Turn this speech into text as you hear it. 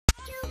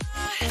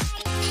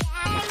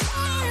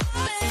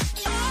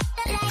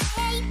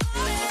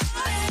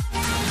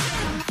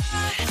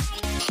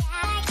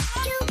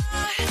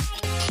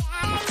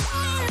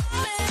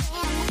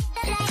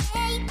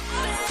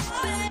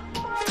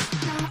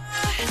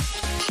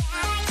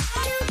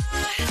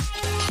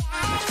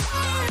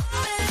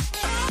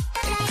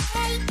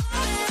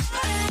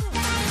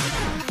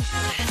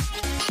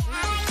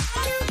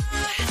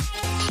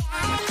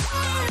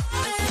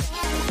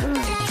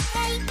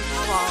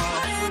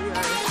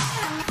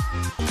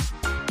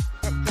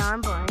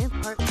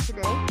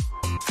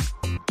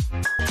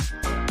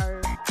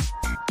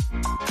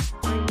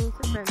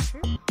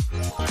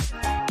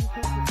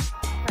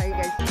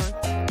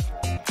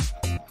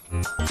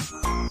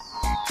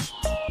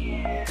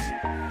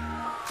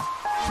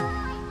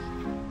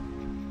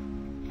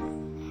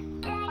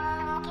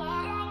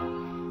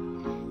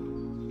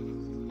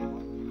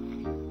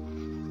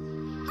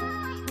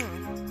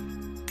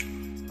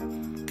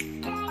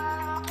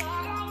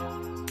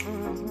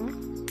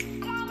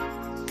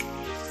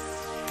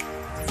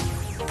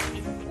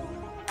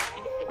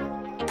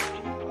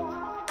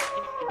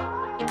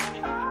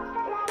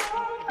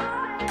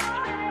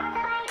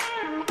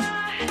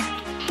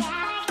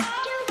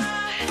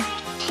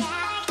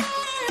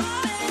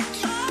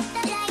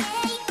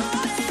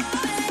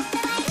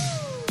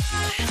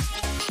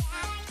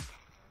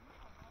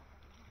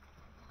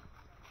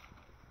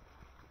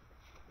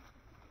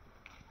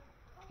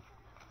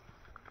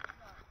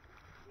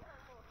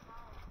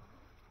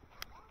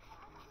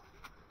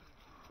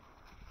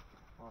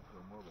want to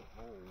mother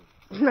hole.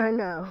 I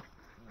know.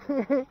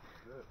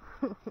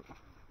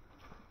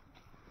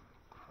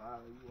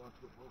 Riley, you want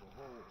to mother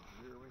hole,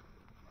 you hear me?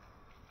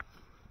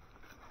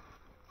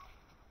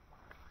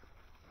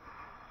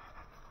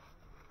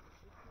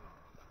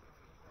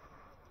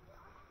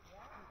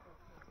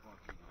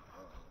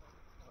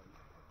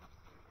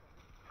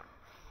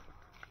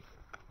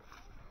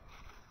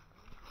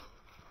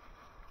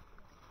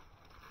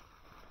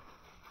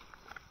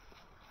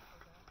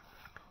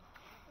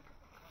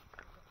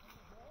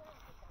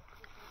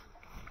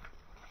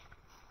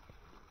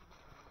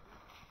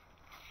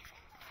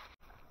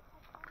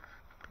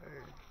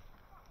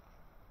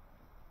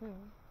 I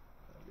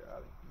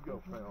got it. You go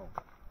film.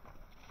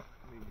 I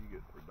mean, you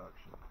get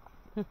production.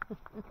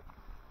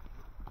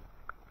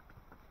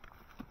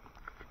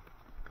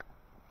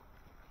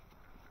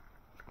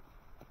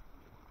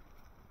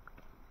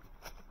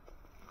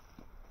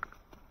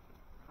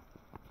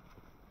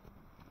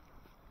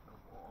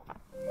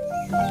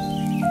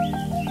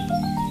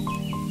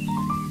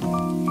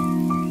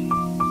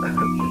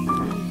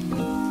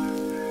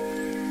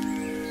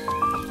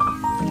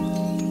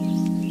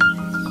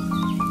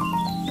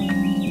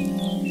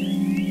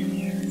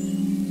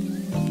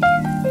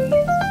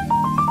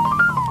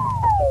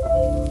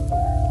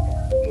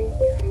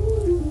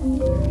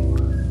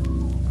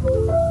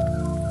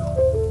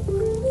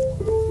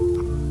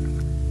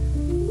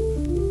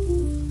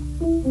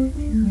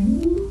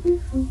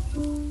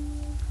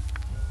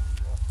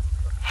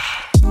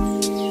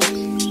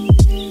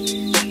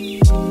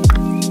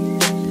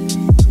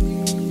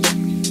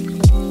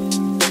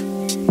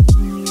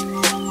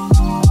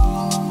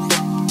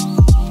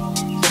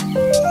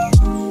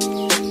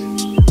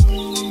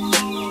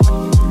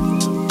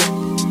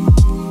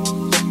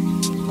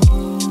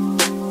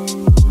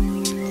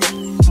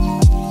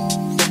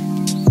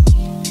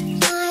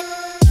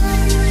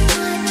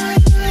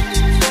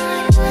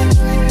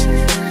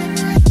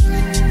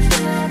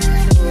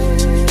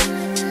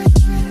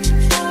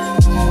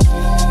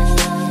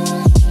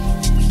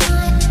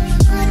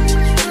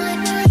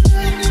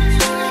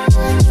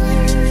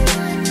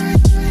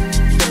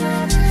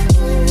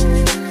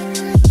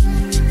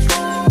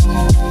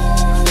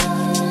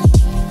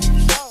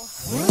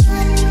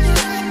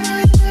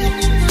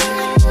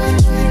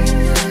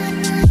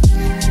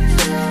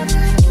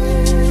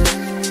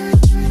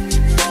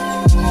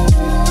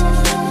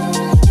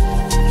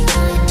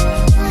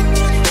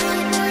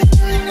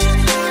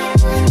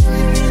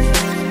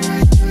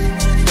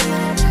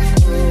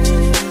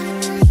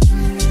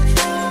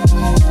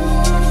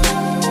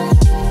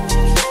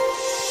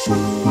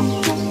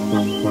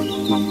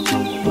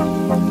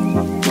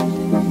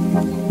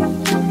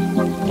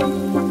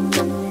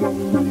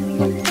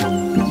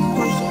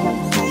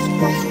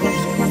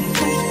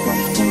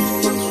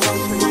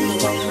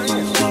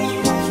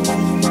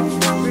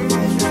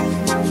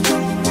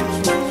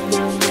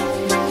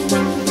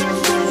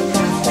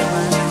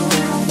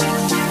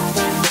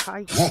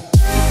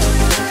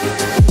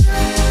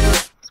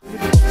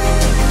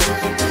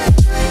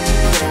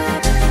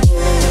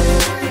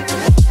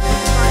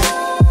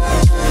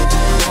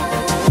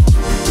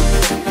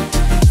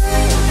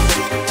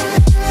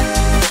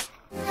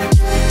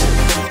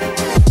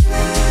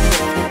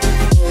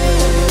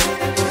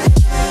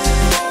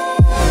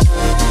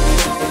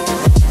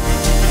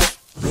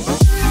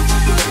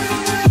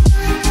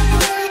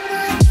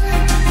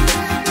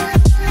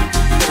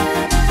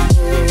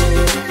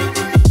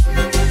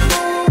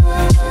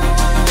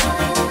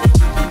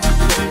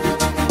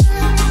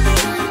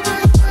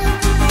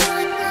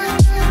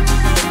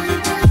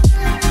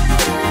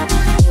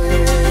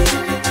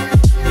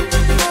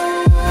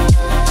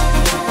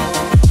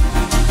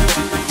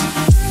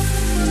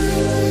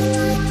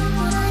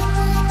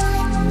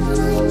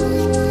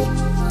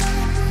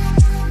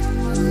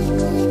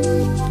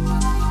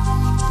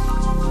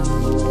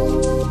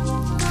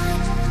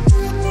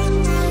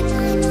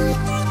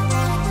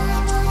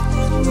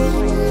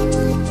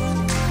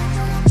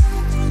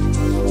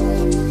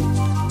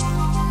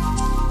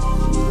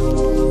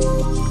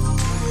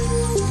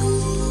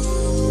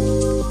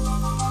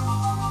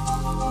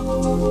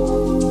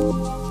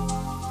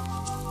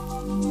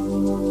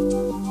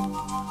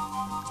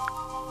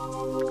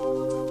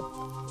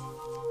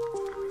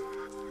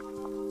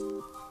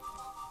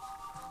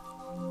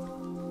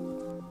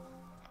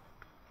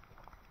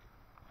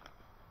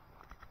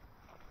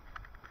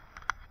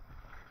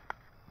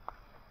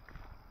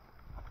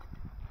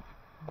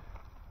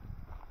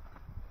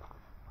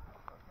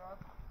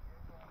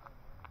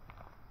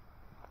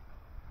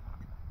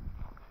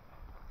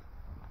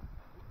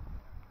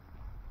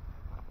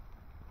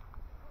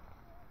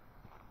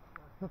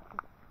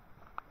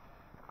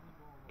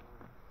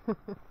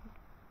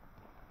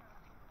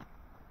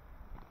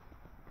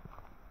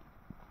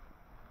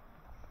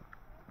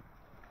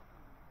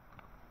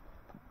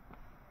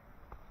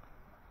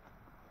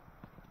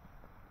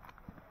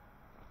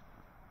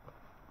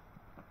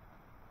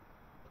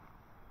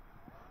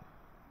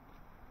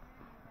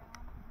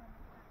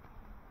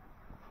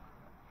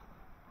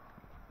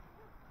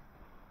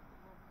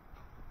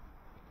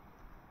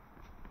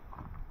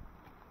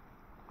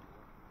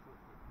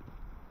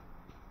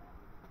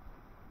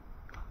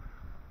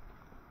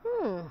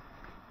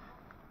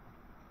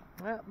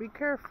 Be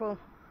careful.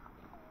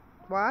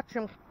 Watch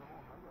him.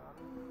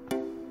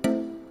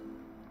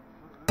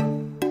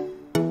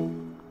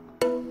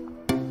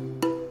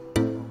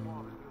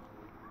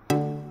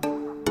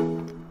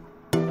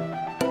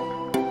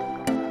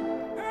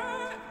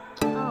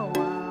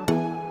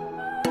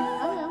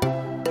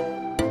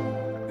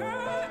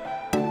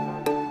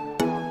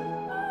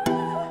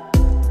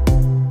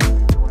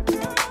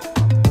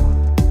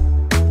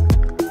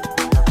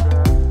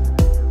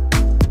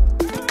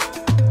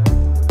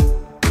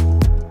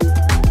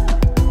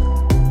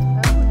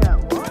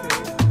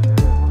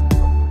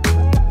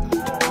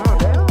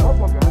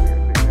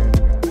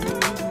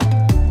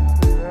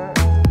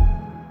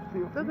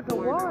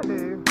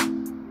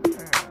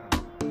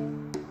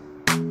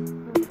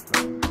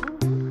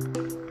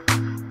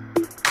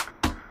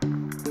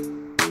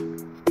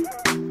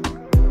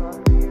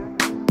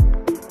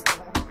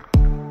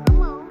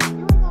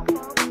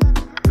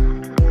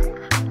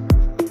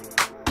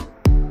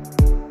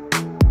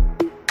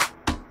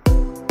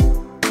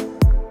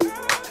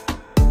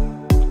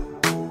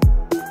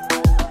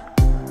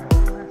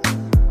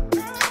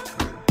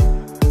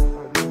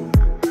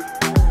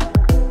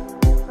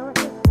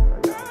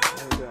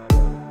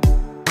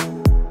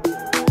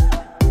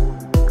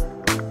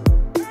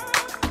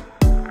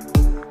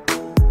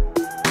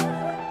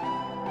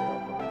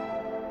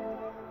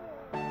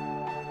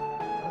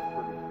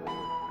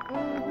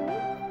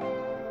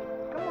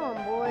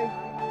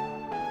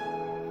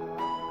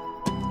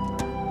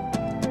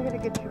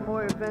 Get you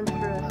more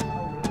adventurous.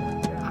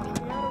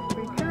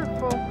 Be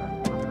careful.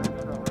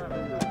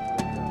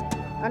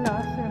 I know,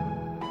 I see him.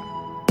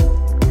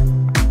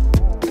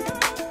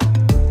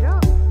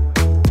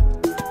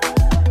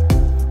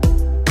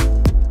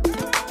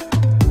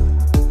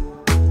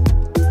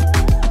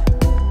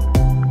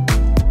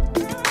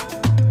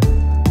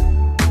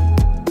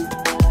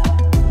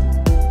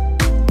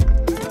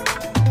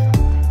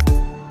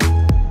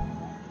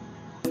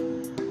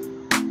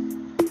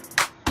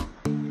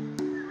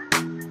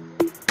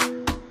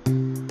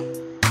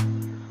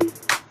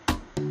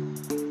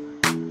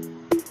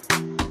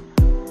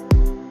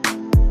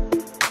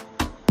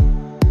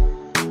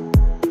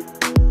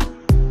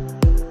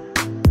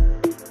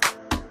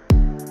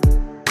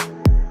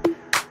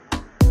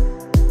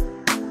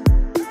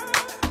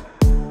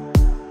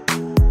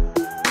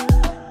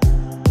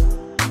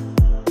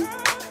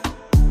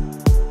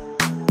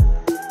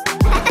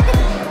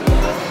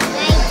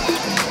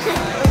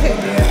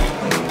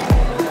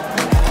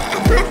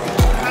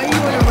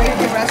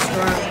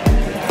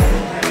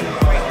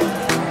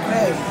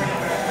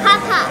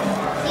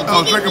 I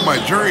was drinking my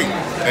drink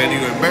and you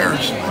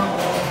embarrassed me.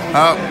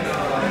 How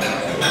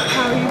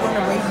are you going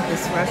to rate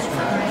this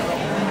restaurant?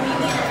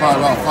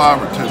 Probably about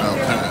 5 or 10 out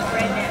of 10.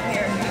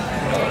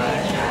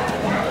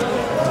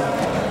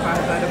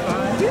 5 out of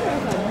 5?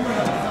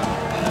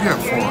 Yeah,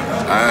 4.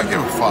 I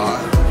give it 5.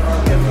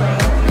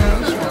 Yeah,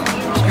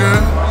 it's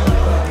good.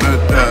 But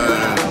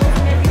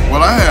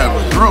what I had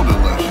was real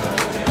delicious.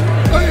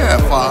 Oh yeah,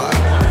 5.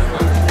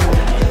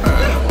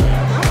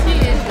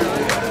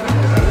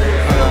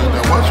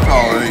 What's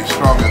called the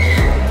strongest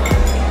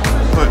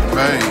foot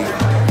made.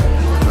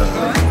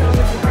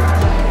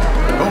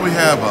 What we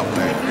have up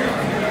there?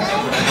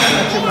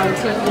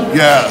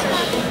 Yes.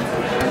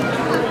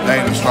 They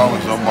ain't the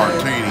strongest on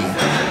martini.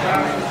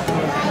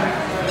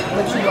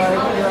 But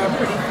you're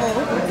pretty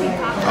full.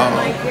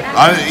 I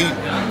didn't eat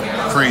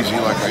crazy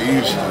like I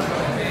used to.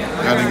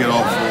 Got to get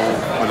all full,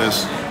 but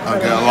I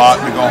got a lot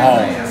to go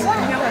home.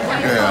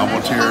 Yeah, I'm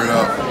gonna tear it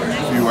up a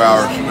few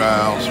hours from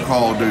now. It's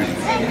Call of Duty.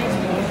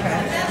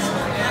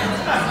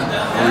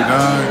 Are we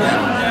done?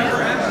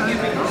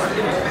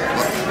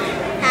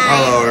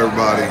 Hello,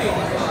 everybody.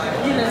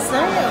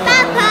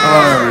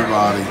 Hello,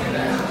 everybody.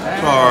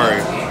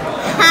 Sorry.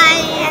 Hi,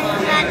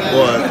 everybody.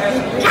 What?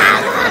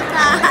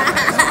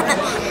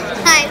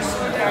 Hi.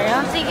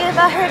 I'm thinking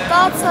about her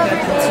thoughts over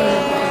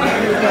there.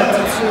 We got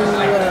the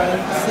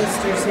 2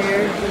 sisters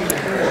here.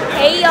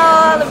 Hey,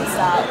 y'all. Let me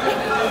stop.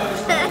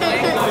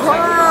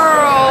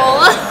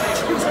 Girl.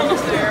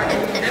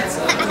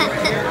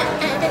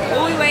 What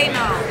are we waiting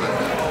on?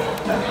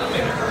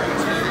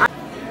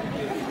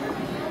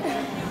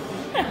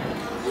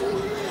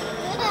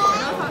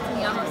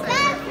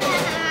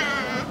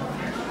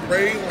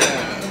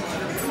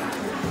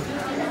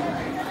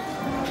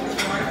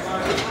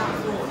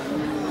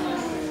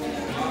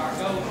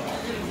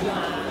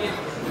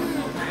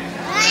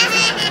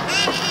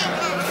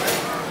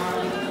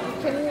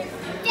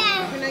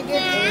 Can I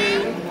get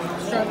a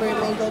strawberry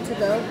mango to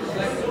go?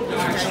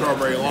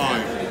 Strawberry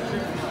lime.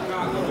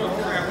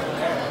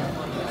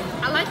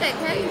 I like that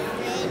cake.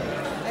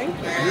 Thank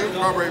you. Good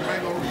strawberry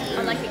mango.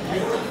 I like it.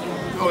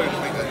 Oh,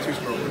 yeah, make that 2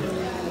 strawberry.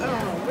 Oh,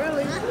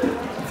 really?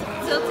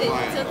 Tilt it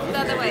the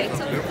other way.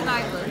 Tilt it to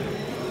Nyla.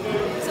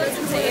 Tilt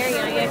it to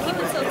Ariel. Yeah, keep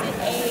it tilted.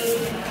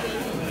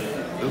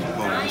 This is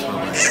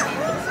bonus.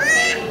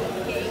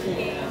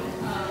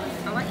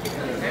 I like it.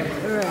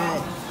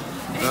 Alright.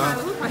 Huh?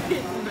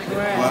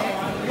 What?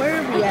 Where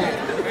are we at?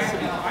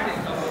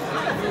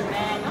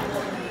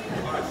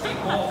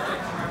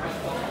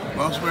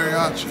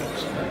 mariachis.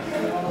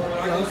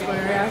 Roast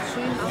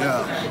mariachi.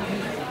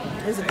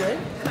 Yeah, Is it good?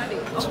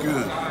 it's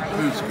good.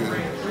 Food's good.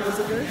 Is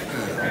it good?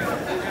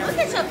 Yeah. Look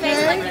at your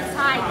face like you're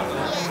tired.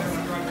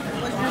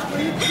 Was your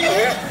food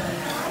good?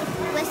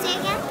 What's it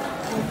again?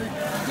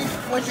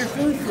 Was your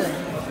food good?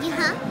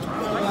 Yeah.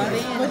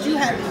 What you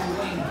had?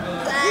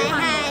 I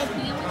had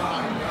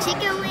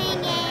chicken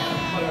wing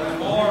and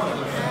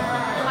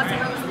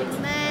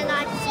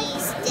mozzarella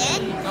cheese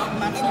stick.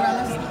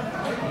 Mozzarella?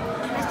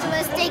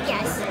 Mozzarella steak,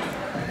 yes.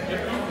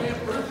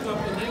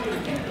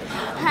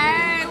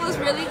 Hey, it was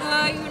really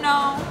good, you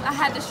know. I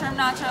had the shrimp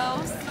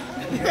nachos.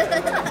 It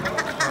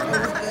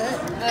was good.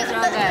 It was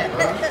real good.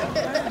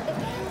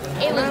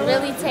 It was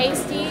really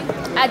tasty.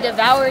 I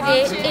devoured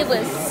it. It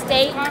was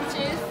steak,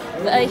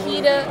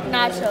 fajita,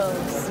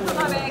 nachos. Put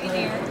my bag in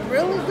there.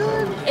 Really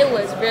good? It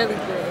was really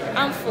good.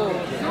 I'm full.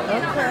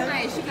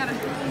 Okay. She got a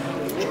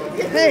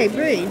Hey,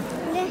 Bree.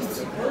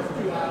 Yes.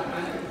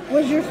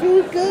 Was your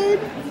food good?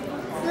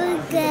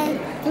 Food good.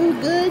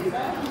 Food good?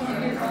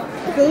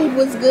 Food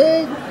was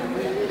good?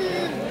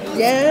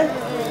 Yeah?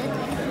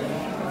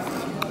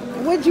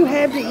 What'd you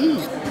have to eat?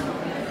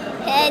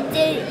 Had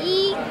to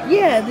eat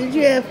Yeah, did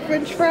you have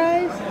french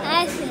fries?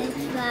 french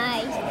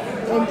fries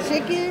And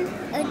chicken?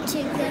 and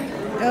chicken.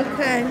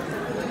 Okay.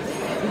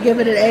 You give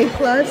it an A+?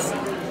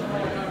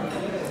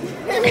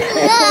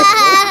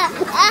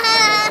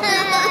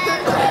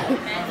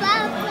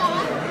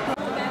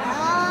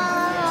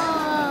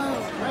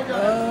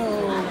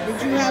 Oh,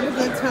 did you have a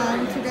good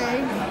time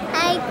today?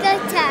 I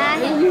got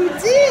tired. You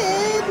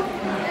did?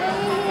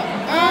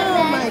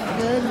 Oh my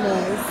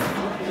goodness.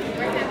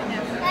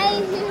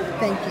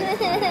 Thank you.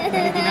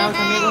 Anything else,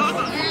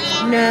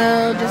 amigo?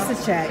 No, just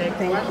a check.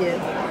 Thank you.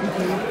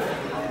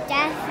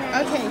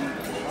 Okay,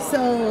 so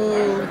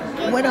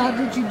what all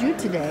did you do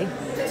today?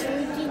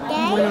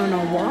 You went on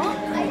a walk?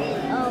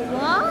 A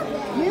walk?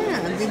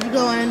 Yeah. Did you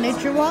go on a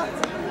nature walk?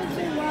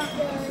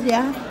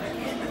 Yeah.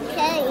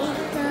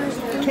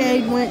 Okay.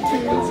 Cade went to.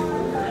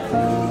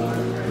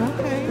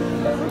 Okay.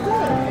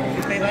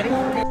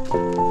 Well, good.